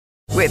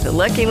With the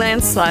Lucky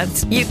Land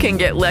Slots, you can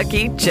get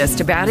lucky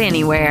just about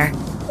anywhere.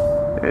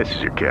 This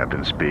is your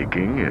captain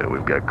speaking.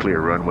 We've got clear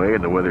runway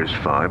and the weather's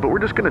fine, but we're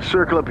just going to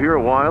circle up here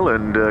a while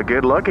and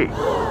get lucky.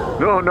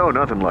 No,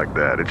 nothing like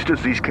that. It's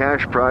just these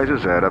cash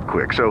prizes add up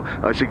quick. So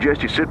I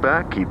suggest you sit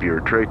back, keep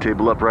your tray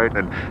table upright,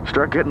 and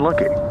start getting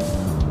lucky.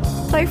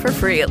 Play for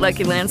free at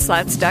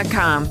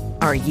LuckyLandSlots.com.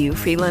 Are you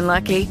feeling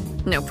lucky?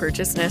 No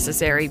purchase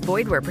necessary.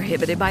 Void where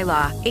prohibited by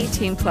law.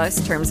 18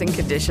 plus terms and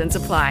conditions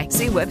apply.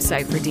 See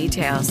website for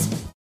details.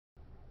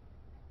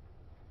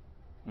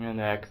 And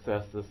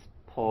access this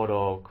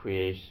portal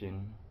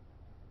creation.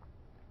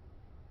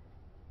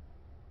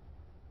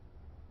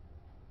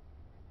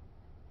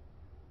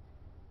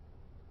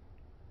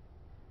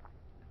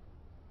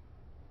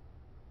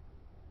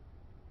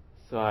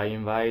 So I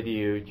invite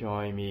you to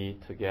join me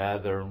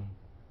together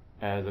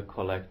as a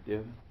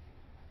collective,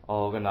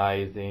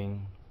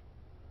 organizing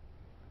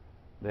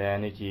the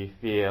energy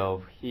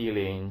field of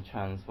healing,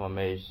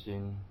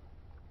 transformation,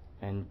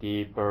 and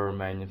deeper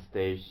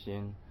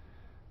manifestation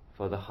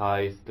for the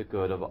highest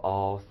good of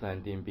all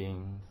sentient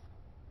beings.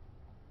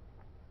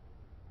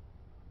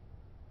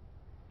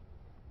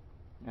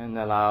 And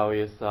allow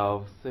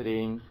yourself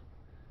sitting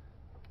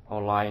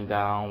or lying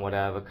down,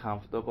 whatever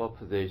comfortable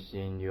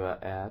position you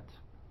are at,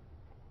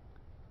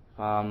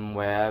 from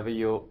wherever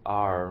you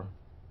are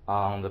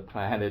on the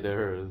planet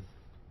Earth,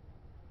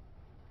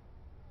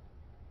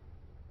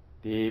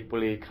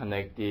 deeply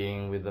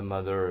connecting with the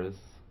Mother Earth,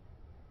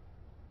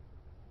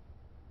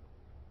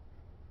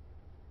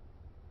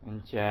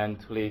 and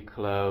gently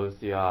close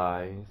your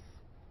eyes.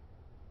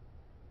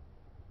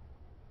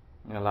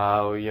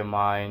 Allow your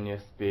mind, your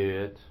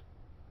spirit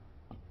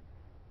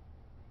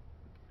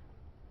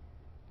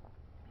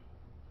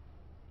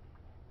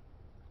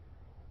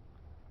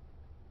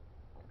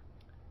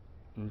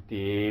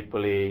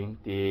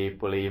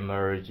deeply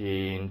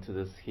merging into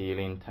this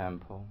healing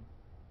temple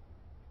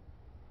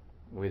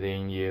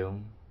within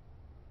you,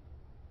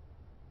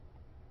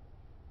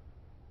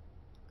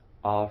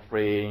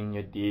 offering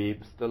your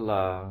deepest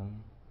love,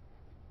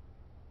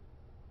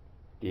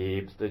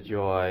 deepest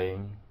joy,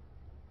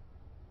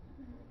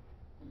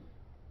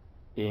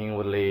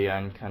 inwardly,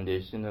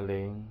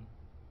 unconditionally.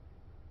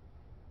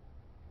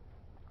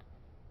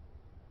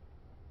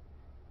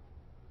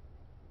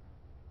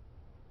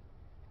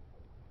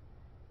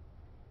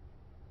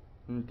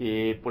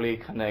 Deeply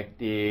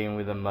connecting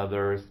with the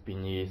mothers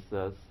beneath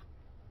us,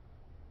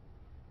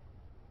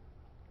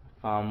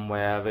 from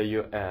wherever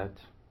you're at,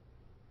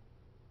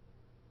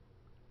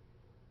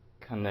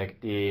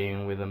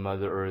 connecting with the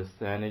Mother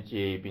Earth's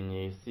energy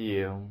beneath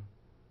you.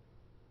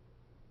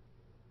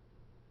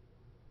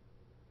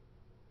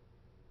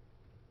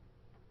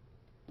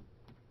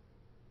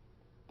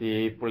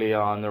 Deeply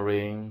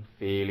honoring,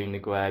 feeling the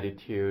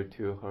gratitude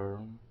to her.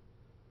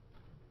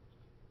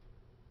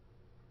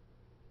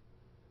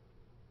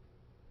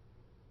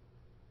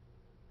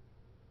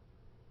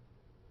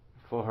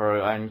 For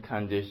her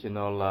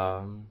unconditional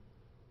love.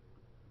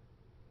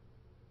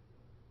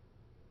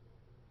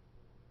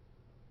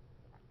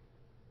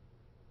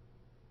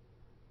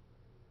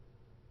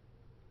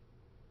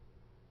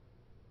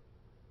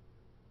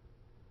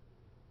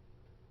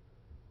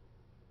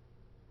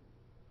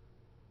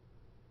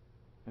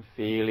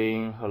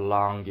 Feeling her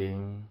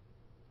longing,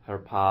 her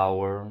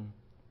power,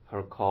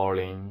 her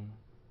calling.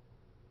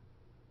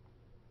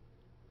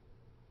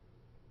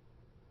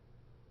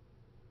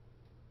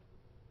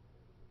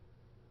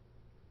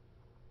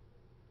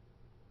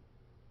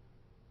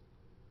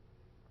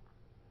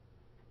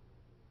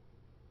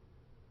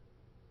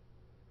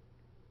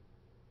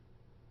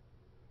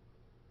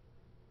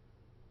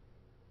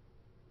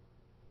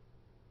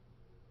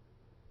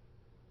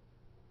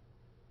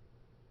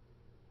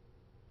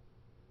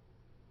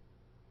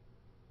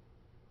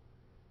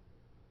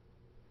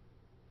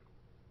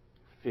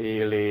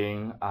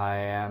 Feeling I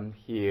am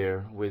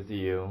here with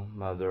you,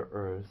 Mother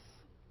Earth.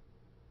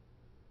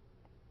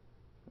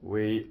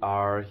 We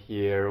are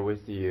here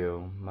with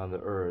you, Mother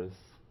Earth.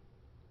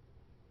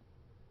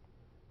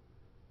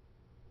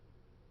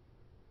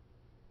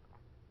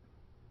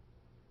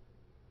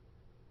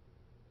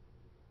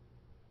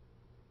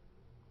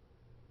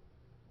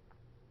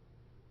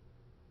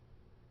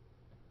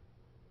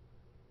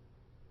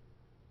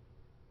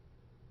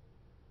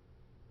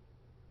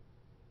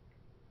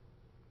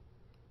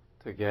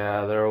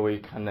 Together we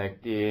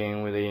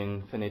connecting with the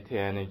infinite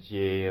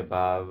energy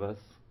above us,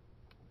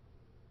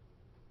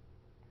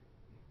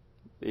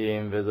 the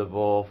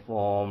invisible,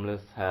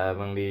 formless,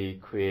 heavenly,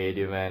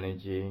 creative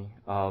energy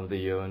of the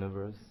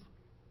universe.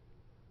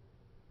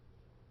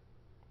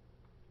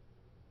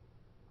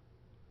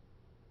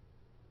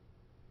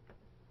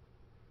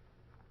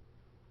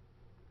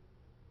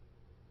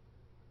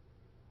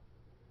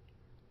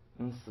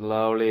 And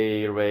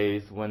slowly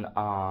raise one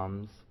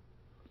arm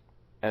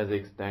as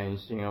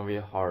extension of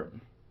your heart,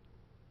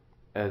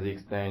 as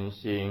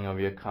extension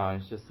of your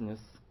consciousness,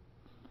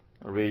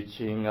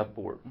 reaching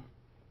upward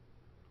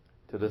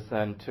to the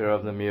center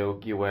of the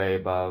Milky Way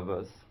above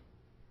us.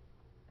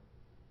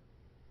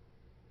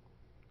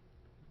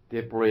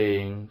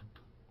 deeply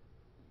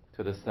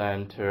to the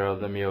center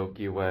of the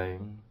Milky Way,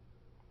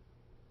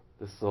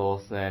 the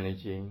source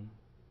energy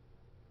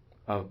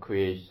of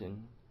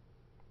creation,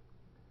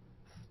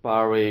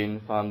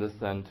 spiraling from the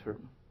center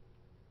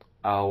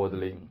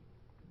outwardly,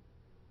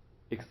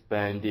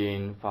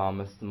 expanding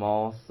from a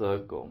small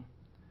circle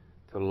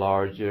to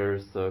larger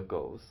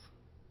circles,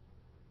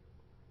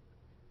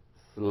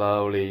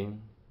 slowly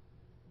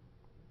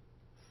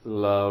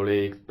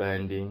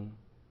expanding,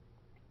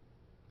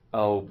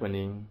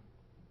 opening,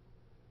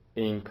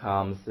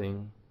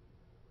 encompassing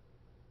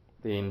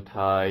the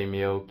entire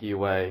Milky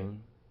Way,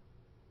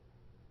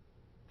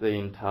 the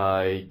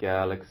entire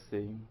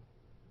galaxy,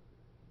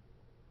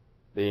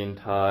 the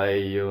entire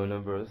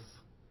universe.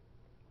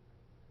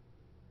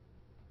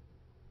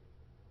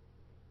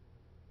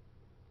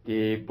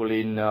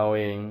 Deeply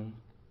knowing,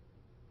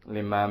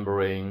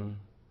 remembering,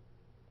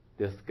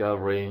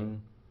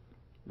 discovering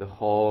the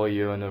whole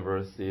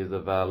universe is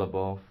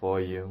available for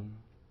you,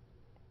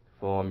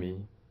 for me,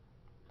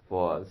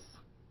 for us,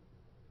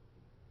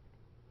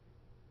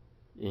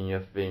 in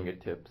your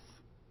fingertips,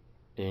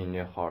 in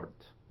your heart,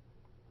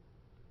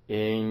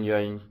 in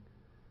your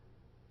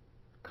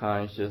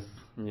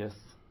consciousness.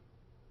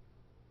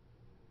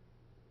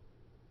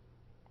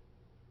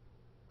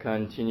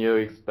 Continue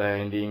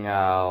expanding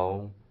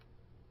out,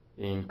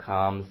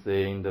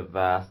 encompassing the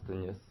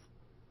vastness,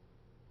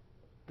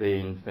 the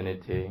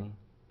infinity,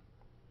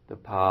 the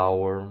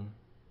power,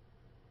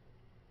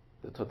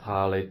 the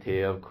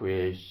totality of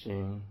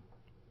creation.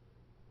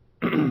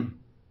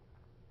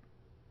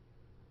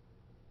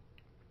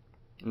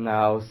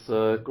 Now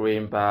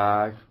circling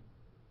back,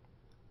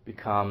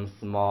 become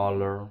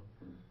smaller,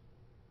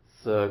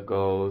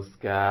 circles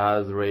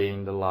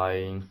gathering the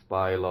lying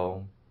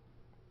spiral,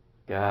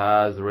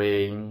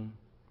 gathering,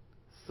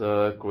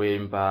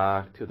 circling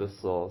back to the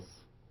source,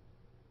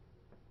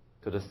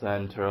 to the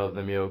center of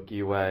the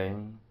Milky Way.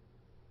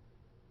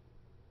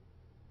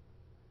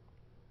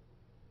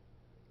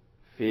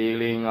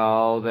 Feeling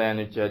all the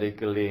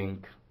energetic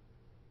link,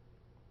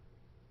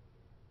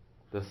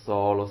 the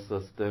solar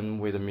system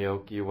with the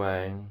Milky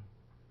Way,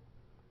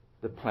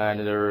 the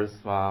planetary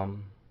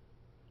swarm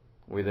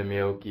with the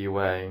Milky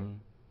Way,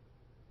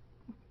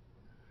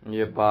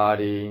 your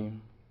body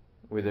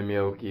with the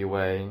Milky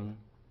Way,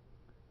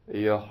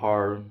 your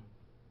heart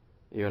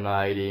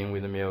uniting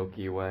with the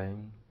Milky Way,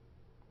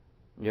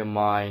 your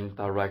mind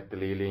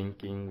directly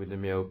linking with the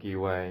Milky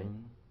Way.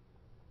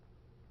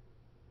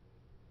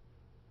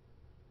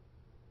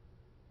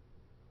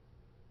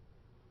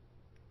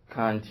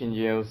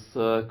 Continue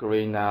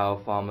circling now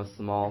from a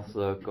small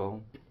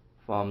circle,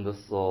 from the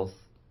source,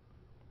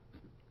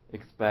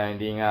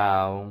 expanding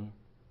out,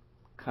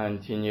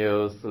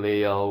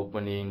 continuously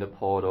opening the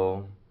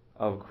portal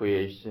of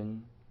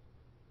creation,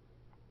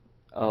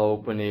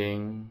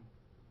 opening,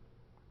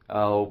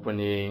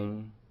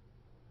 opening,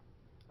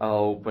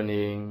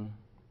 opening,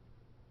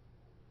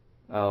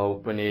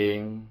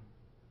 opening,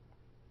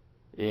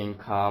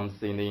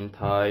 encompassing the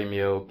entire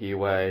Milky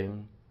Way,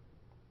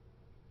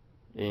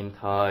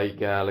 entire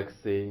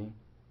galaxy,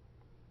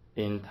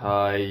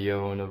 entire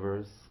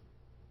universe.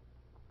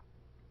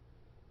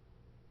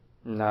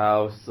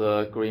 Now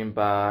circling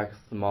back,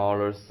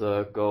 smaller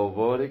circle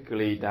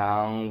vertically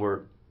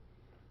downward.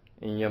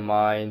 In your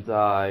mind's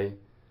eye,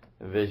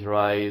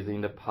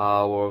 visualizing the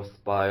power of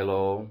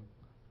spiral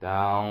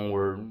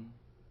downward,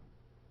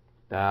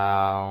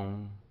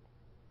 down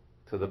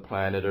to the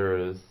planet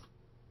Earth.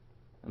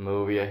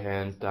 Move your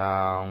hands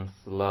down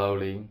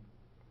slowly.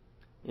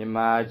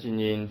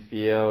 Imagining,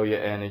 feel your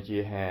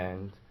energy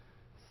hand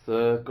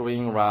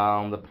circling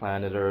around the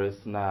planet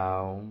Earth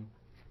now.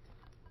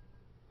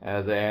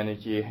 As the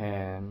energy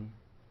hand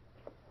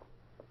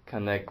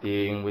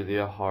connecting with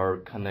your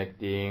heart,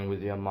 connecting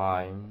with your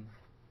mind,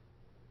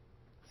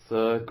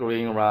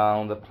 circling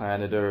around the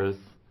planet Earth,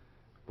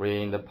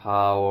 bring the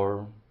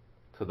power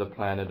to the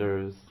planet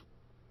Earth,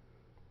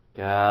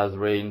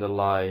 gathering the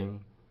light,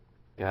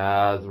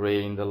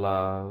 gathering the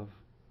love,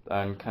 the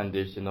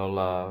unconditional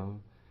love,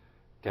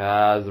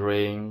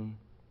 gathering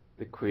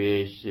the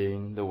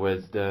creation, the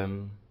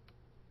wisdom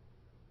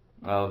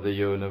of the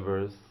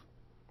universe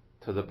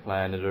to the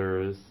planet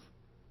Earth,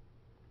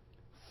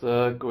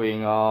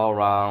 circling all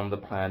around the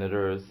planet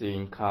Earth,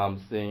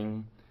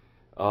 encompassing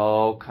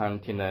all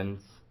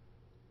continents,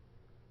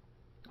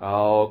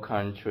 all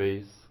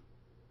countries,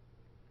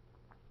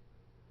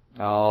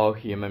 all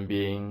human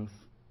beings,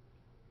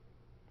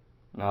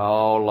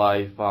 all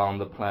life on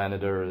the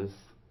planet Earth.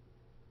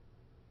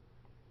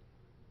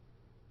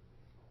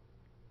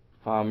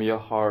 From your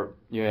heart,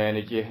 your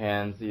energy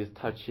hands is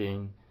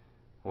touching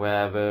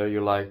wherever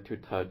you like to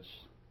touch,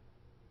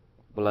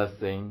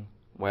 blessing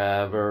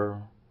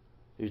wherever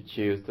you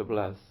choose to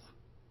bless.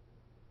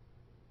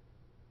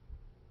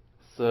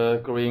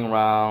 Circling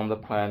around the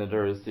planet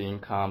Earth,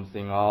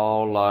 encompassing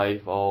all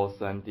life, all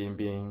sentient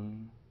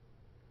beings.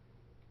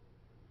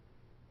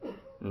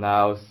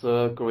 Now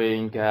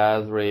circling,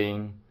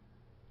 gathering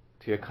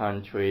to your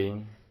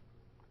country,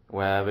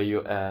 wherever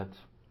you're at.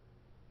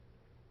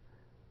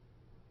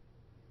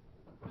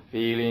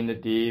 feeling the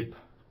deep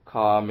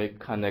karmic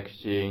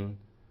connection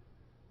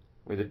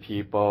with the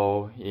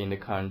people in the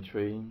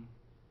country,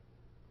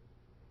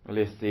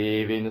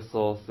 receiving the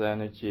source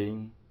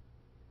energy,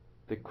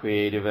 the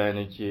creative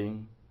energy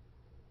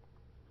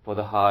for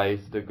the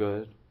highest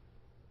good.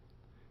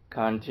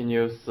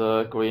 Continue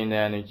circling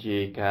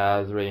energy,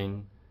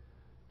 gathering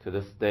to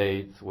the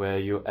states where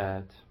you're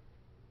at.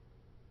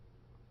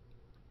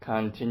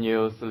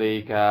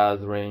 Continuously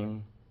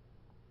gathering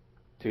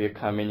to your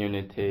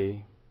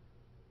community,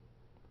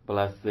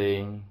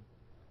 blessing,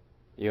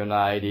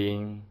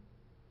 uniting,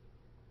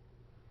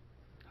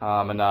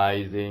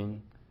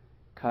 harmonizing,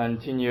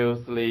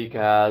 continuously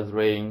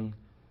gathering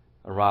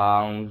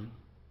around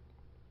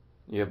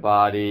your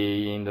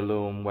body in the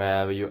room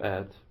wherever you're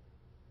at.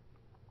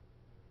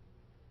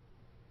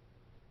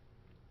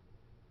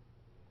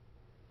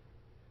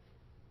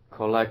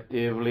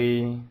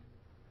 Collectively,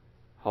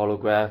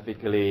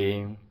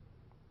 holographically,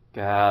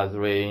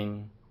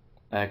 gathering,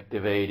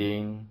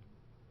 activating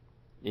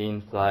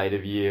inside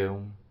of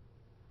you,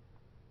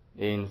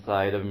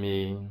 inside of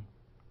me,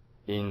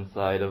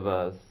 inside of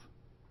us,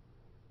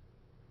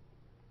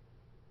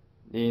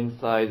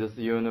 inside this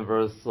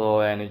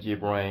universal energy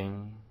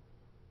brain,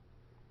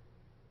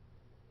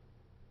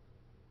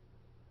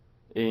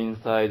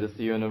 inside this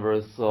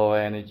universal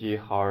energy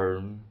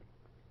heart,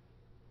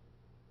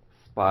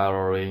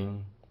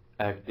 spiraling,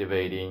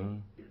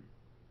 activating,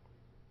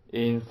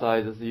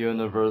 inside this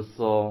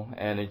universal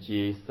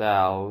energy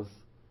cells,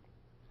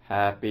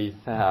 happy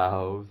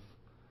cells,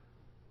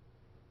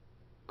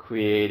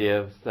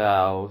 creative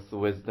cells,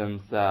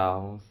 wisdom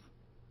cells,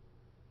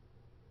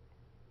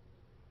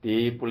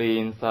 deeply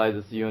inside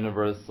this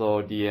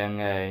universal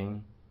DNA,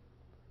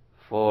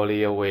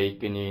 fully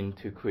awakening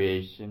to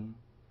creation,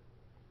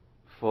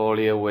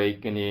 fully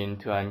awakening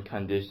to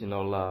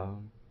unconditional love,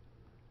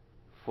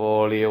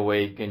 fully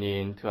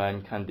awakening to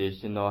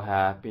unconditional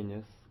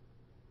happiness.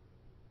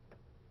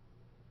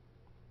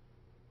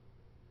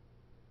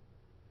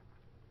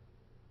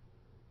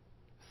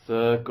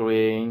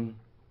 Circling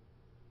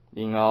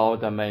in all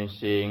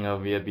dimensions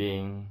of your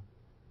being,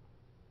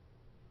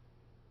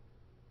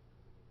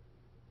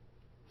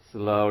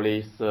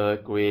 slowly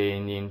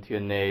circling into your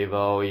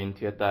navel,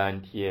 into your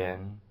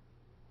dantian,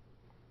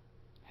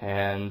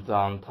 hands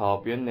on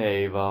top of your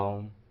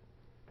navel,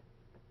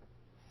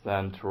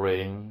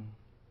 centering,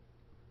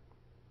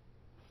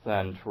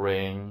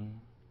 centering.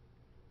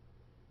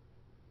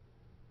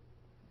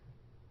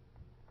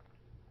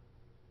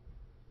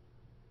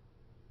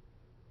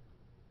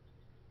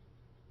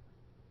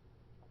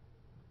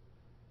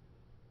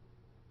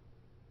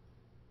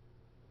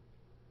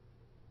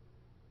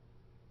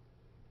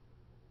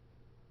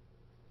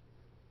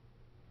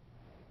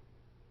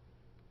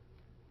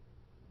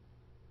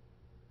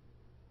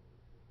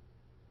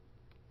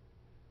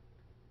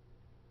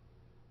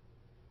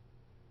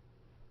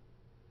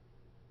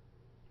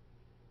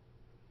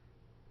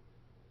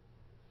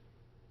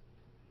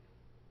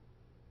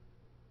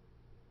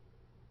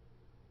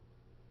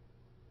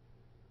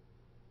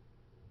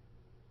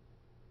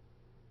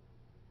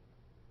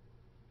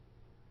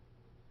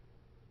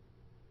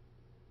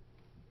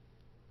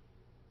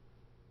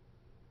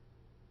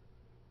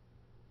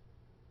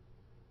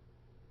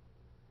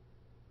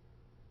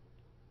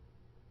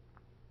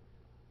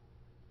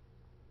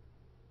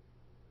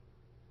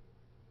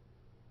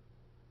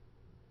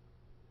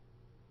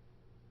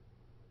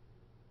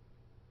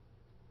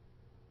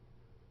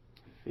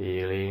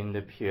 Feeling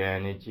the pure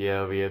energy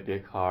of your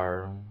big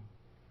heart,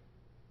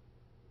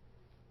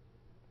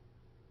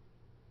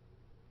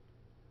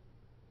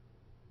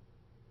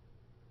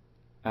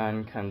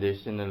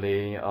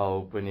 unconditionally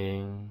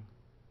opening,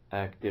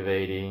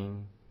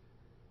 activating,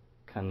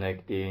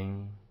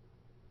 connecting,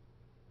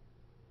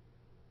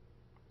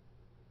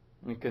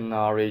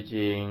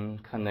 acknowledging,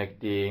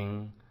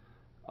 connecting,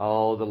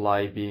 all the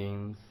light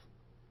beings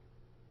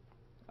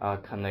are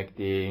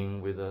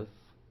connecting with us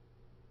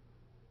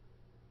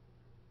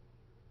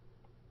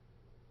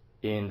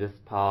in this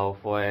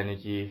powerful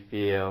energy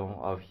field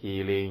of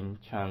healing,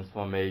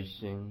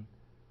 transformation,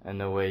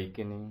 and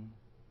awakening.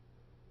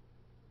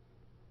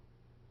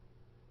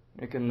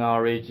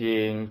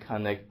 Acknowledging,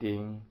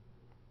 connecting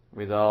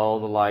with all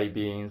the light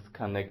beings,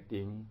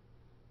 connecting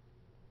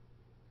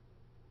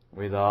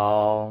with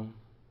all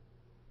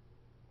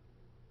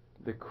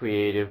the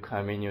creative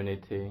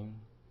community.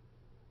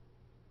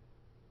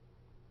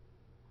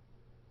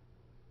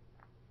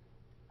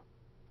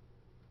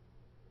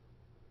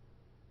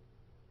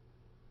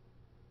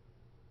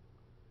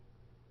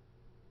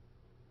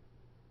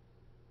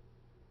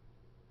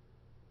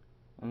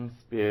 And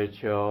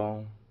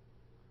spiritual,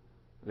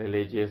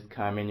 religious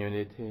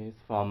communities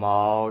from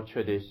all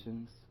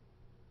traditions.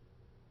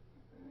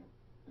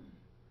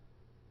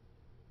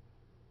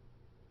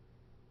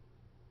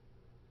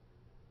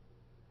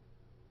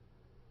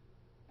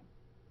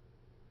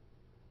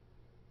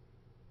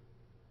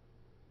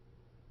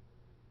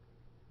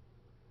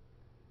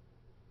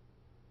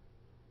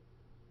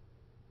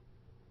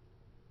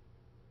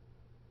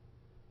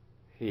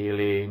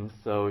 healing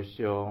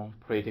social,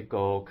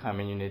 political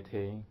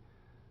community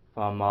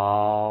from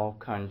all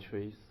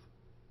countries.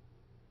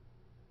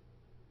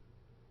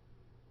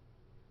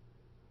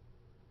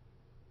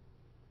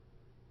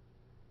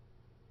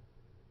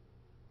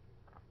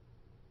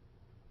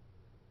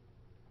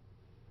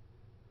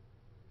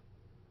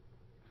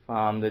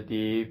 From the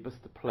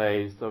deepest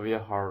place of your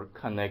heart,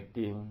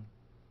 connecting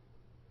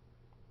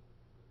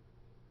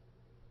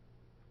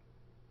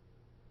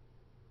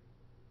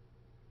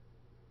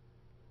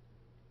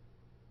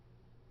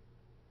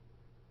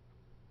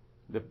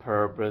the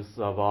purpose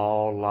of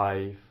all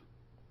life,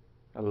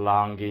 a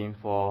longing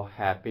for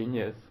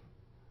happiness,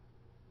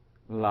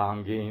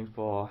 longing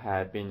for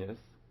happiness,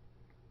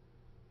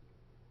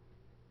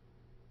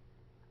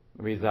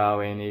 without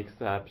any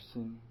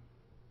exception.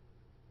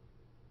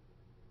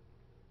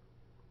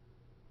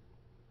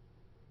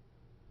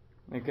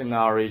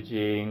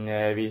 Acknowledging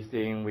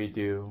everything we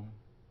do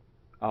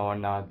or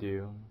not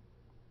do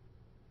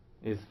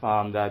is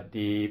from that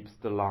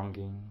deepest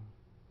longing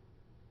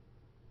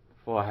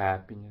for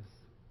happiness.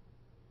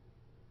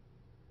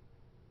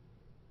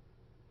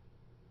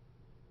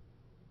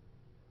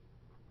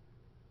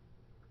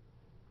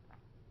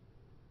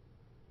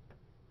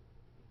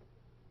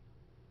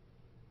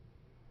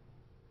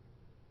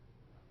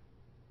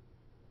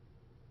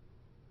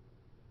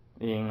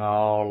 In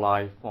all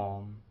life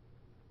form,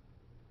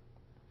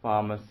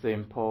 from a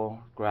simple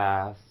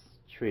grass,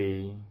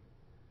 tree,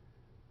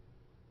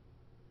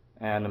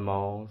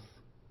 animals,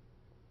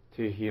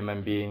 to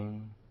human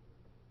being,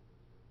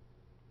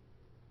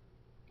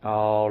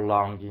 all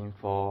longing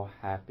for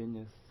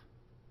happiness,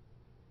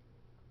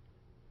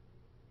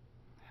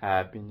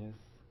 happiness.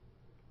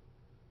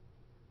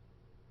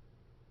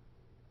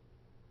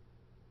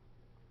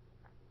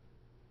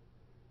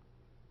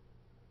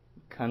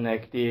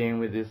 Connecting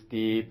with this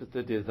deepest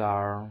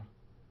desire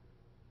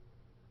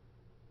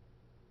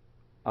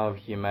of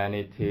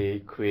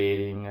humanity,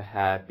 creating a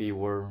happy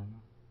world.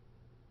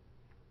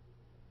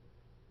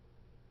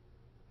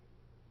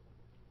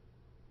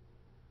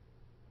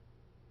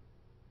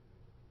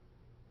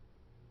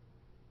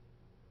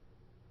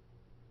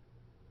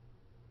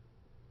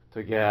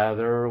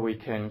 Together we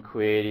can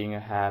creating a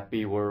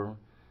happy world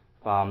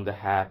from the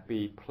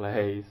happy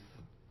place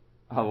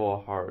of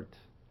our heart.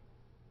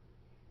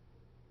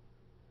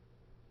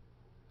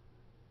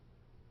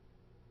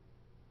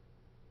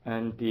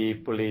 And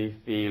deeply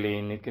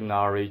feeling,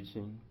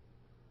 acknowledging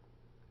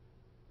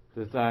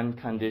this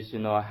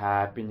unconditional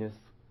happiness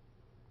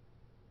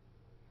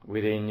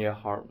within your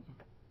heart,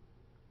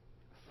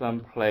 some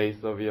place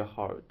of your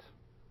heart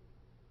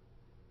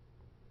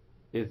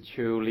is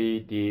truly,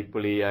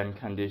 deeply,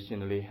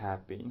 unconditionally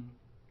happy.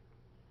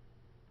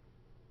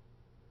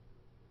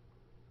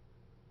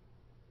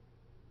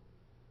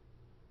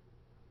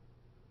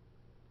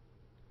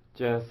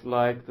 Just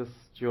like this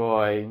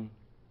joy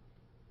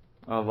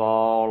of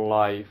all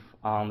life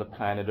on the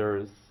planet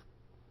Earth,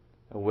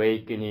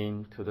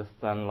 awakening to the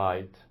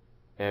sunlight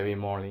every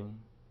morning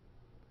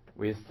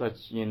with such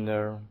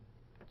inner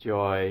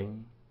joy,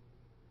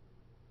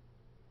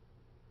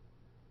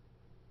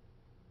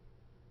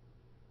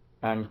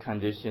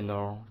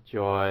 unconditional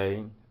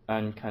joy,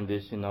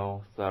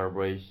 unconditional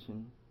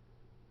celebration.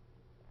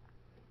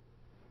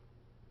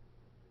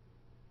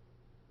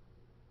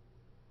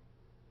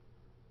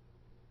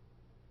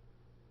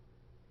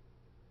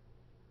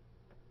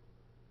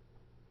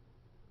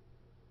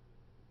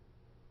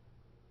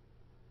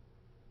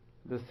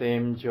 The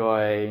same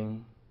joy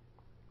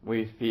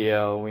we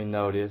feel, we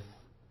notice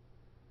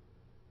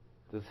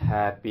this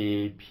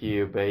happy,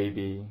 pure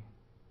baby,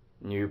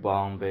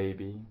 newborn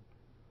baby,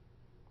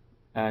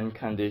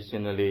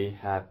 unconditionally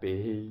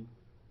happy.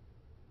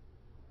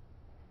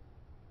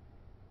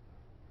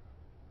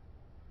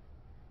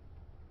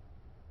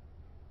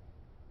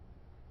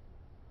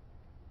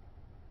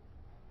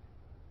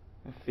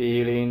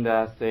 Feeling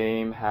that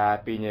same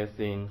happiness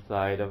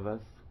inside of us.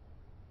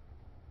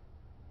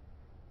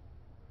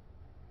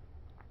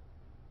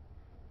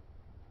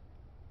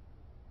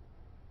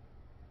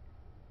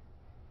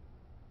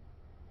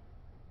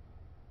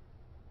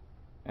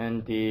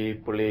 And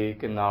deeply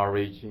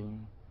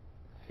acknowledging,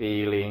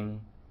 feeling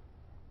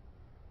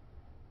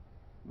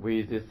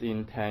with this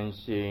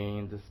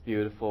intention, these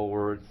beautiful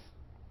words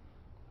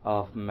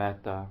of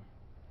metta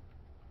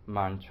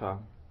mantra.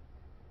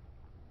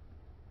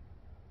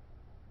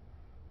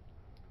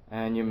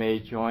 And you may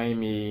join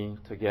me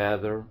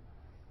together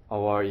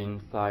or in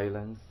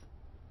silence.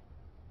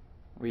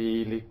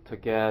 We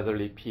together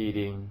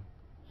repeating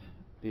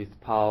this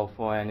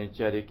powerful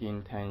energetic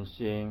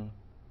intention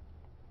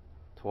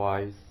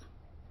twice.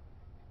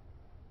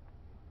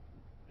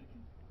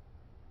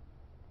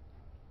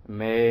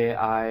 May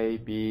I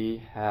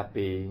be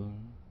happy.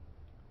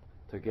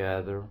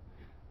 Together.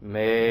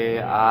 May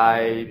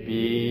I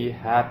be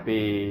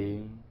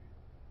happy.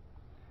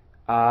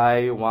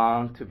 I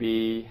want to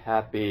be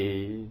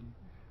happy.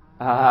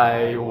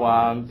 I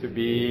want to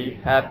be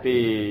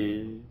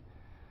happy.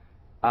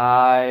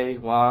 I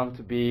want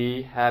to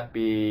be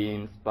happy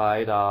in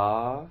spite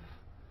of.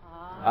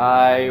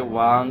 I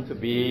want to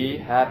be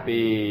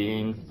happy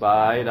in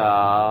spite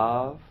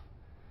of.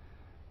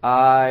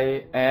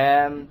 I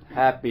am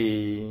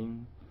happy.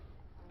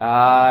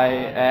 I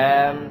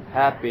am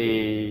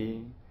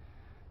happy.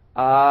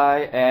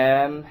 I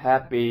am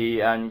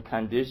happy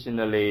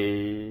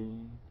unconditionally.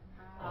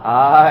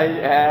 I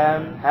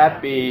am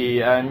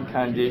happy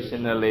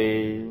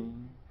unconditionally.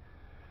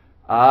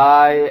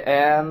 I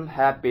am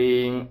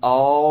happy in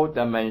all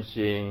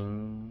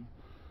dimensions.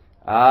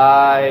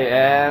 I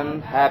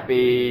am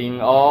happy in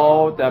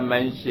all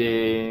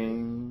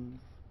dimensions.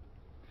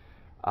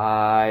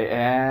 I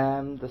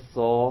am the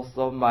source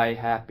of my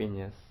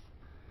happiness.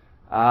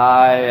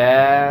 I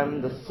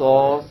am the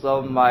source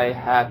of my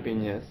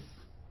happiness.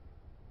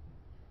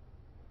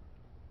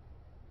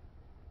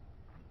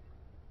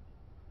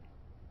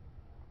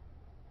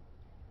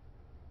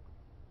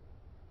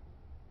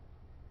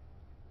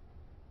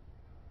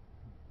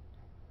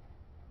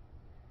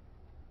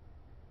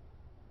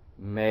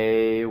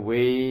 May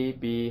we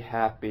be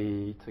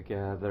happy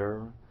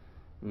together.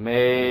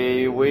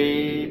 May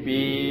we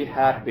be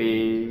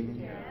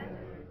happy.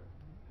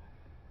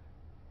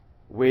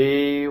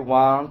 We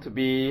want to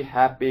be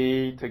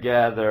happy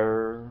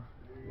together.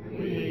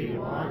 We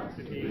want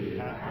to be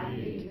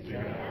happy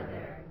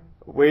together.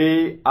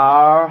 We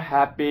are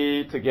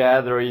happy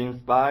together in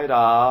spite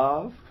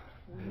of.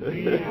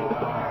 We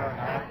are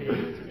happy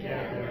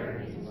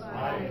together in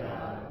spite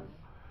of.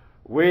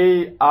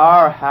 We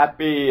are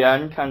happy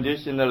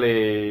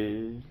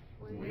unconditionally.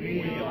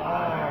 We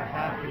are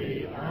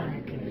happy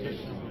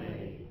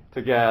unconditionally.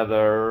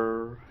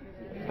 Together.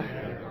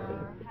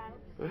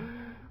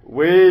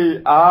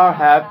 We are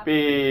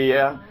happy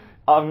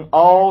on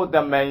all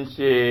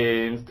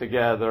dimensions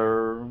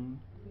together.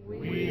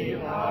 We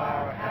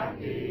are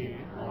happy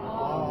on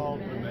all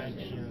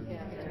dimensions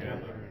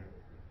together.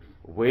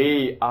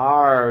 We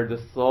are the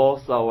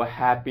source of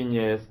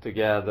happiness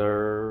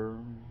together.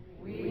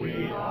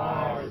 We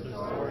are the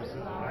source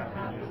of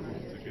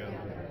happiness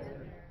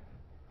together.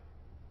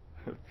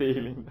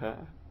 Feeling that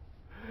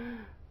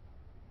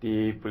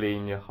deeply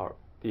in your heart,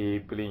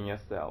 deeply in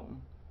yourself.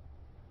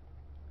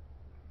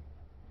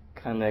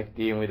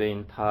 Connecting with the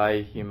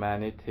entire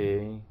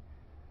humanity,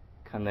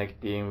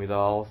 connecting with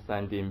all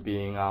sentient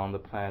beings on the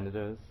planet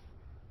Earth.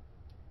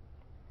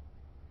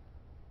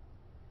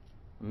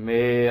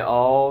 May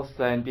all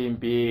sentient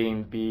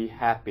beings be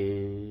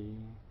happy.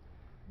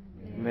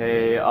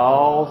 May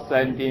all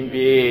sentient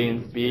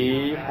beings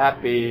be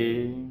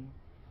happy.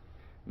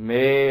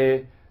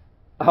 May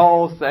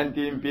all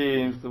sentient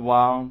beings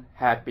want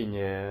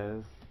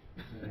happiness.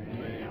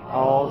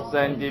 All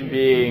sentient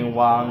beings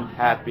want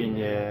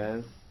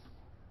happiness.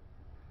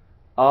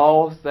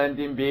 All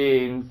sentient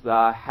beings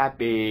are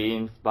happy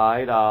in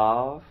spite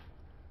of.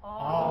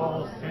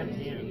 All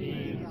sentient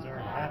beings are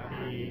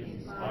happy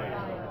in spite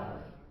of.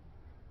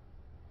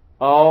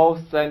 All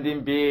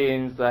sentient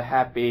beings are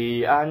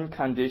happy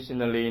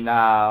unconditionally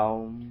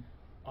now.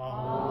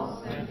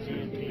 All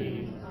sentient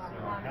beings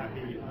are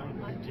happy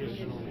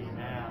unconditionally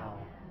now.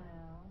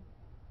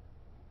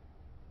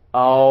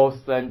 All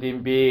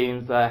sentient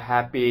beings are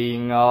happy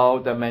in all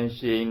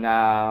dimensions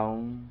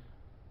now.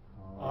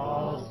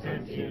 All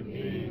sentient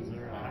beings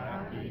are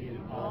happy in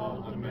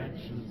all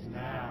dimensions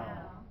now.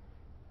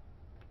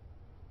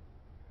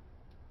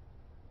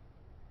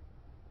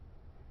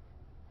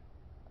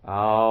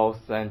 All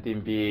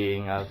sentient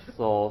beings are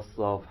source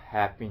of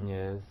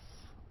happiness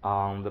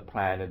on the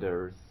planet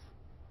Earth.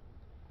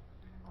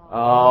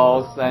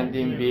 All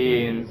sentient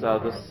beings are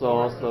the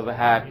source of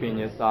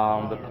happiness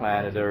on the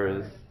planet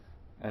Earth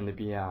and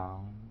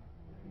beyond.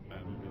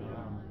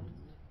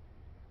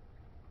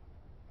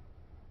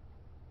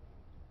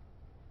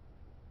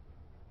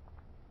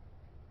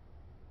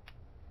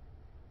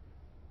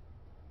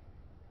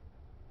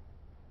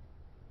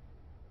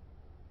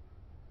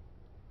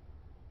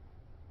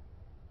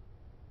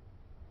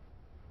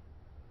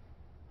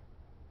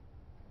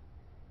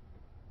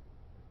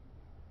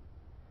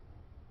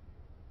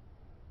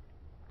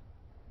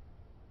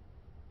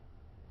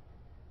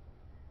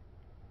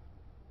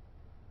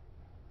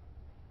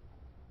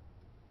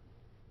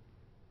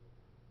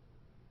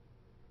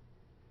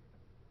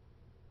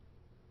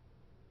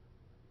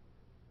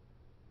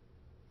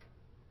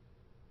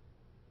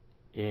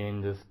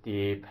 In this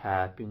deep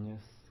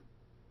happiness,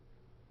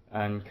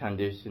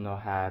 unconditional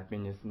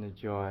happiness and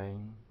joy,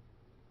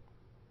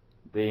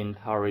 the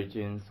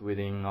intelligence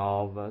within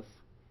all of us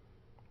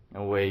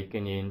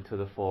awakening to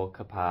the full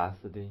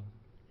capacity,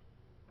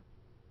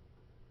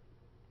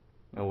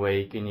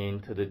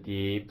 awakening to the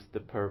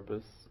deepest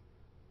purpose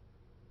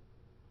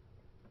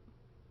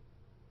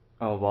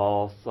of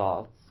all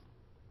thoughts,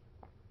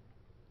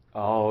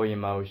 all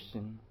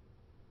emotion,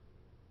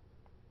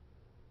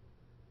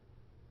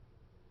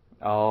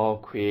 all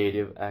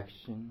creative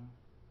action.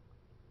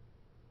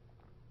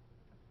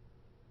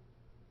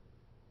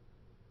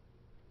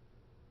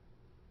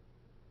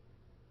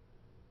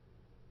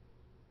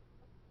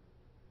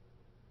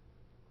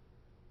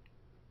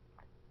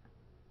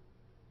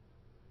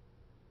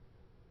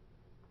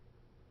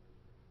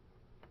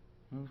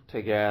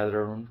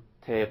 together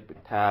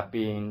tap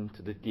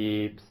into the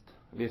deepest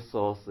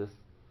resources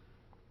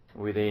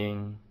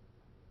within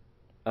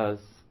us,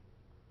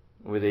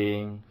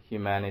 within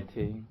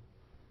humanity,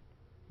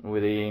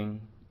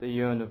 within the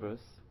universe,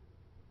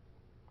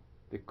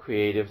 the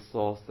creative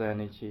source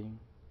energy,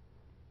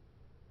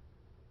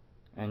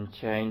 and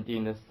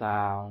chanting the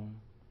sound,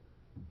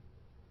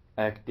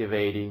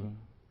 activating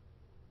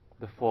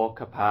the full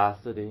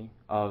capacity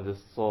of the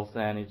source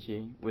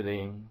energy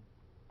within.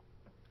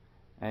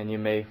 And you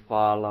may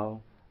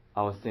follow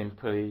or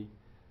simply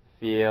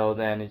feel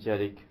the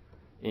energetic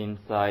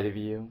inside of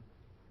you,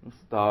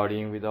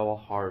 starting with our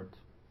heart.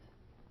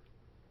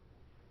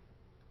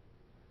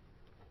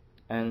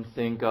 And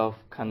think of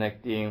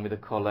connecting with the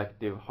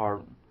collective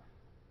heart.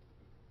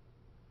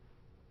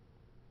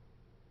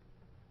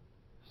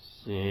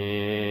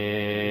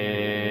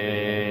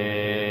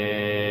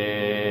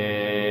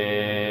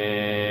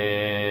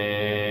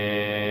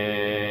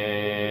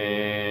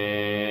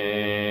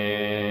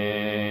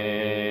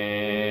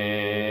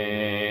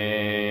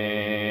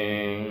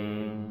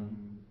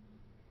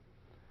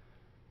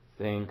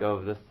 Think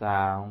of the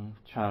sound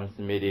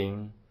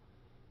transmitting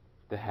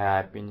the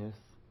happiness,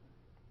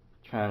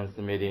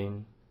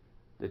 transmitting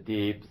the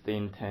deepest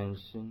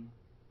intention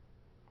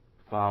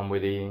from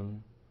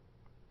within,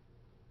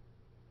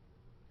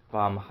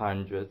 from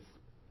hundreds,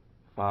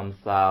 from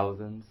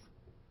thousands,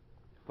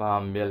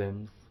 from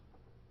millions,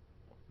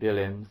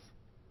 billions,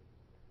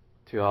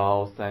 to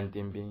all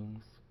sentient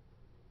beings.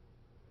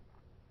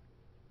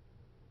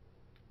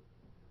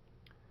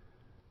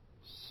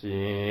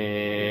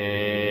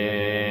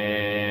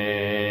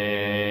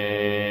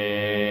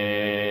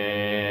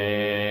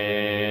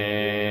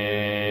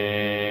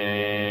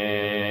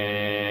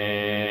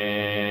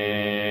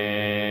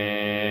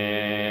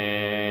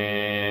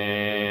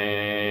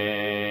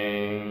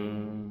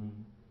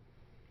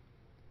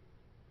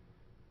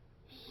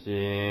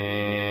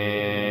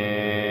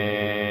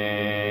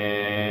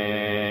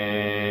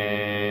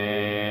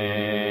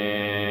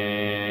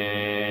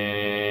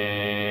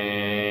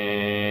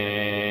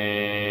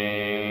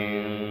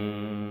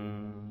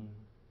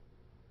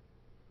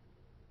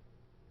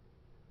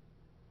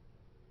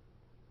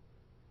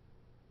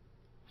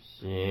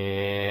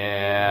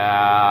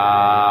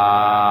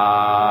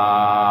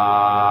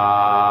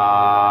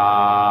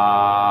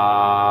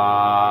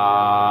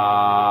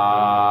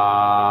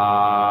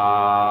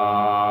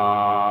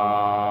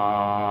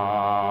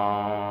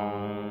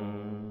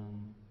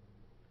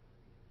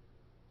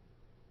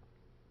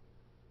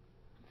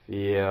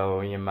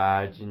 Feel,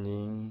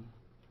 imagining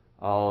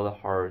all the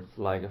hearts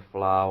like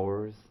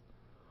flowers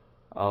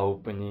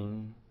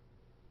opening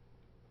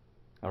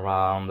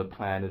around the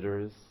planet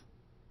Earth,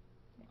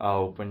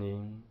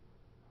 opening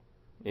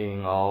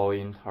in all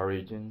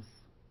intelligence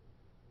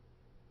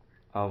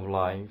of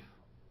life.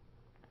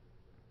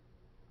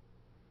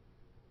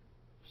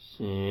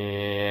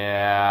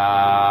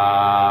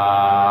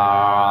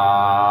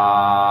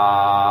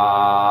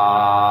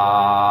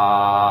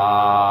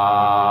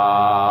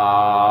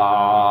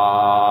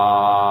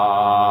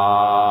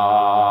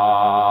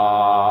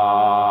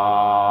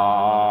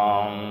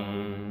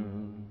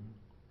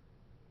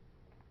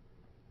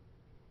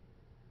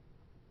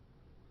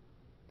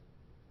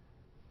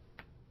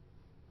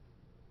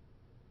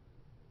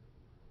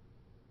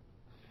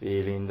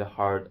 Feeling the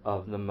heart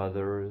of the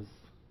Mother Earth.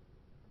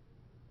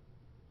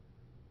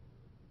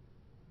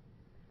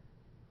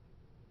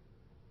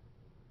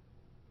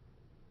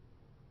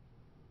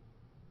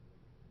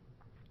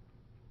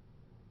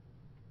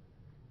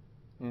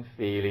 And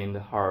feeling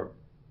the heart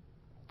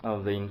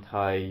of the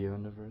entire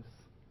universe.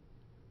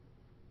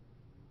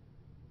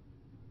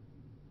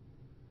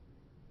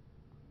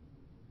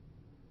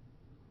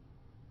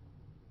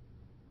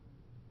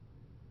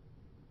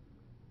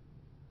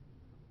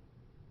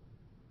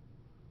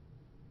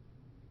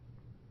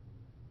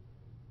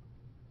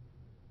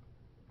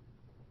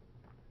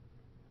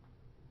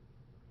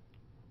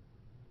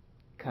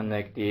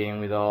 Connecting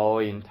with all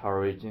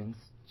intelligence,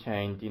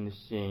 chanting the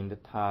Shin, the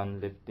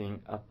tongue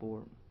lifting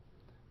upward,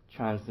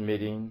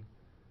 transmitting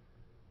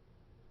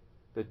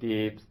the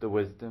deepest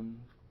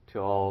wisdom to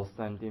all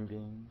sentient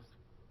beings.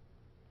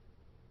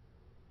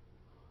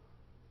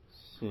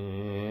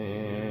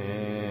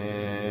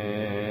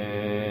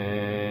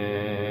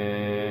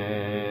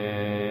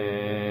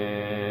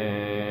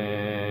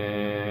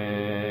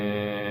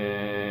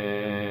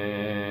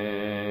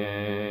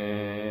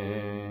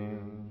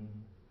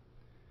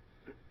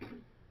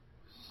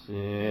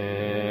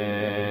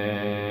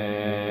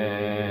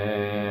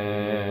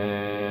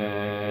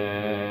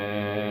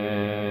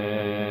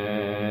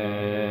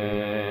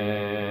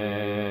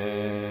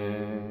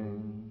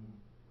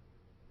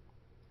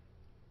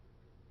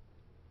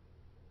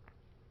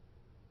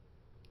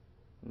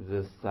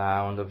 The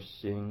sound of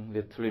Shin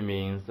literally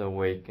means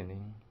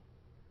awakening.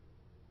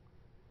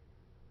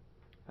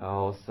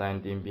 All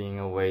sentient being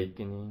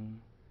awakening,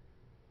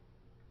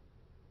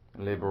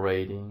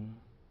 liberating,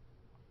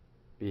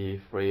 be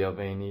free of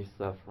any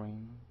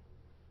suffering.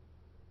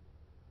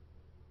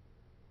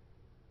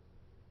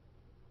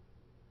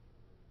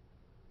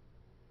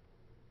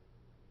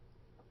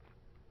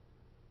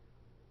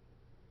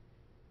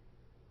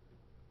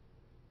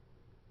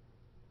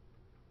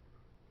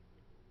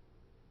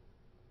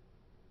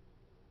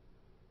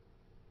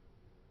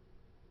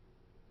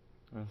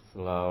 And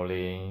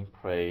slowly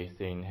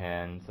placing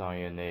hands on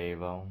your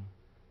navel.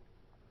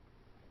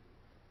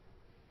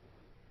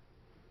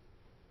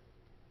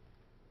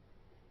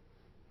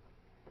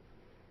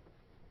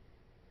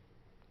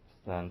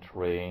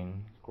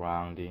 Centering,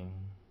 grounding.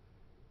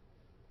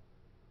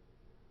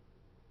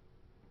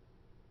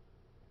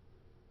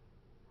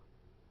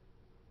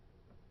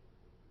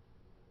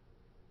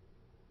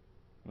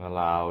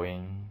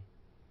 Allowing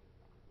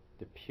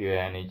the pure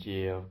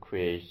energy of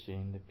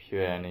creation, the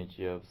pure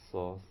energy of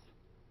source,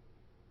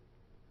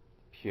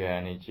 pure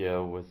energy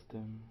of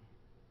wisdom,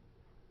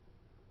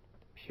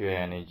 pure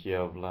energy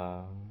of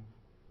love,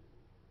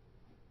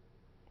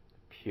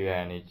 pure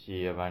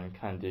energy of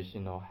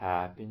unconditional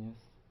happiness,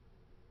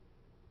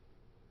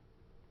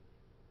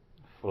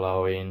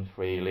 flowing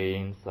freely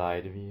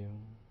inside of you,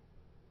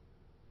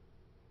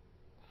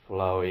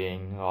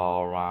 flowing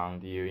all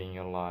around you in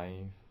your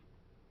life,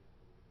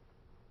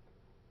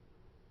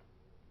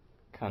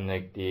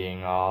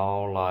 connecting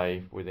all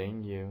life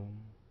within you,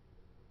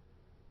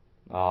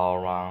 all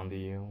around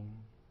you,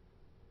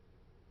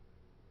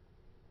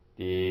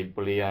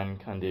 deeply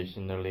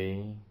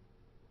unconditionally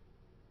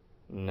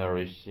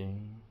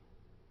nourishing,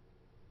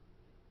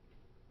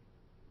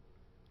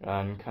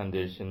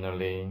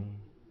 unconditionally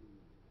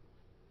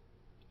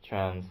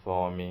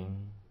transforming,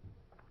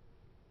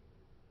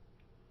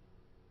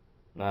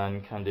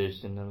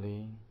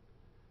 unconditionally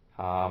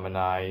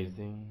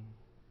harmonizing,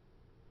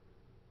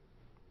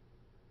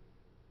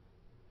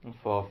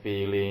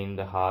 fulfilling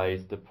the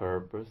highest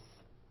purpose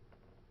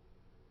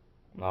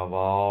of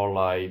all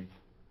life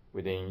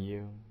within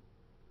you,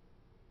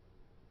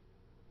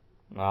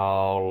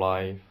 all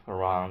life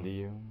around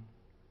you.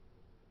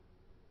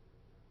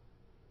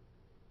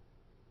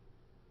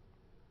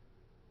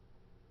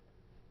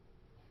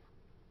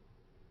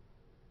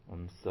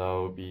 And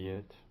so be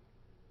it,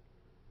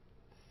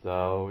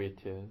 so it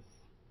is.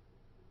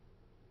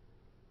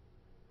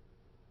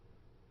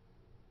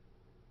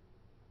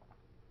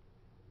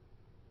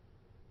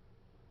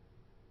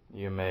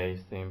 You may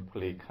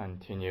simply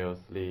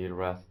continuously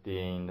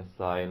resting in the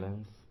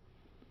silence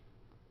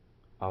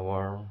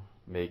or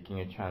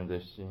making a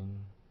transition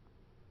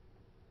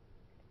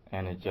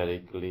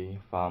energetically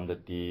from the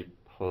deep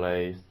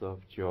place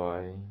of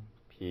joy,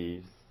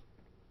 peace.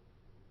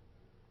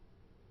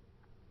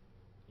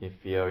 If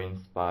you're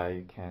inspired,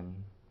 you can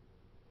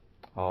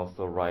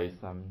also write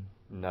some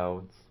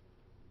notes,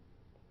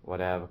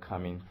 whatever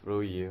coming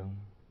through you,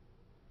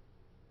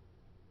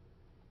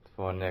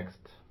 for next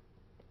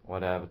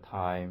whatever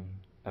time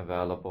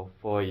available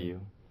for you,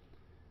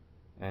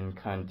 and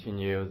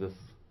continue this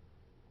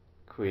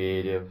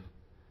creative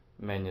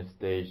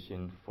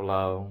manifestation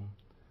flow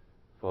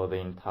for the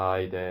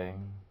entire day,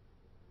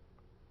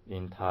 the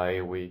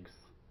entire weeks.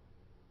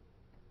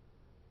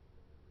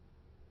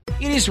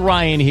 It is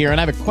Ryan here, and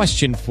I have a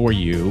question for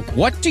you.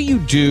 What do you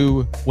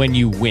do when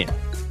you win?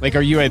 Like,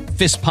 are you a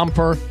fist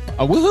pumper,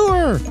 a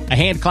woohooer, a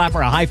hand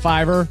clapper, a high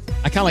fiver?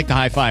 I kind of like the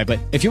high five, but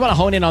if you want to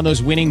hone in on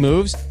those winning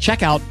moves,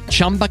 check out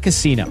Chumba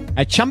Casino.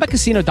 At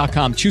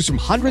ChumbaCasino.com, choose from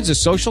hundreds of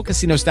social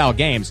casino-style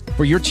games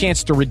for your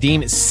chance to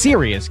redeem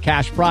serious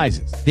cash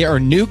prizes. There are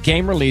new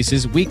game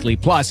releases weekly,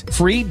 plus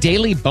free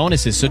daily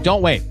bonuses, so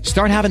don't wait.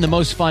 Start having the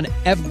most fun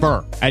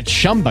ever at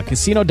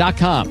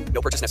ChumbaCasino.com.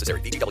 No purchase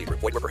necessary. VGW Group.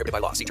 Void where prohibited by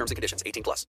law. See terms and conditions. 18+.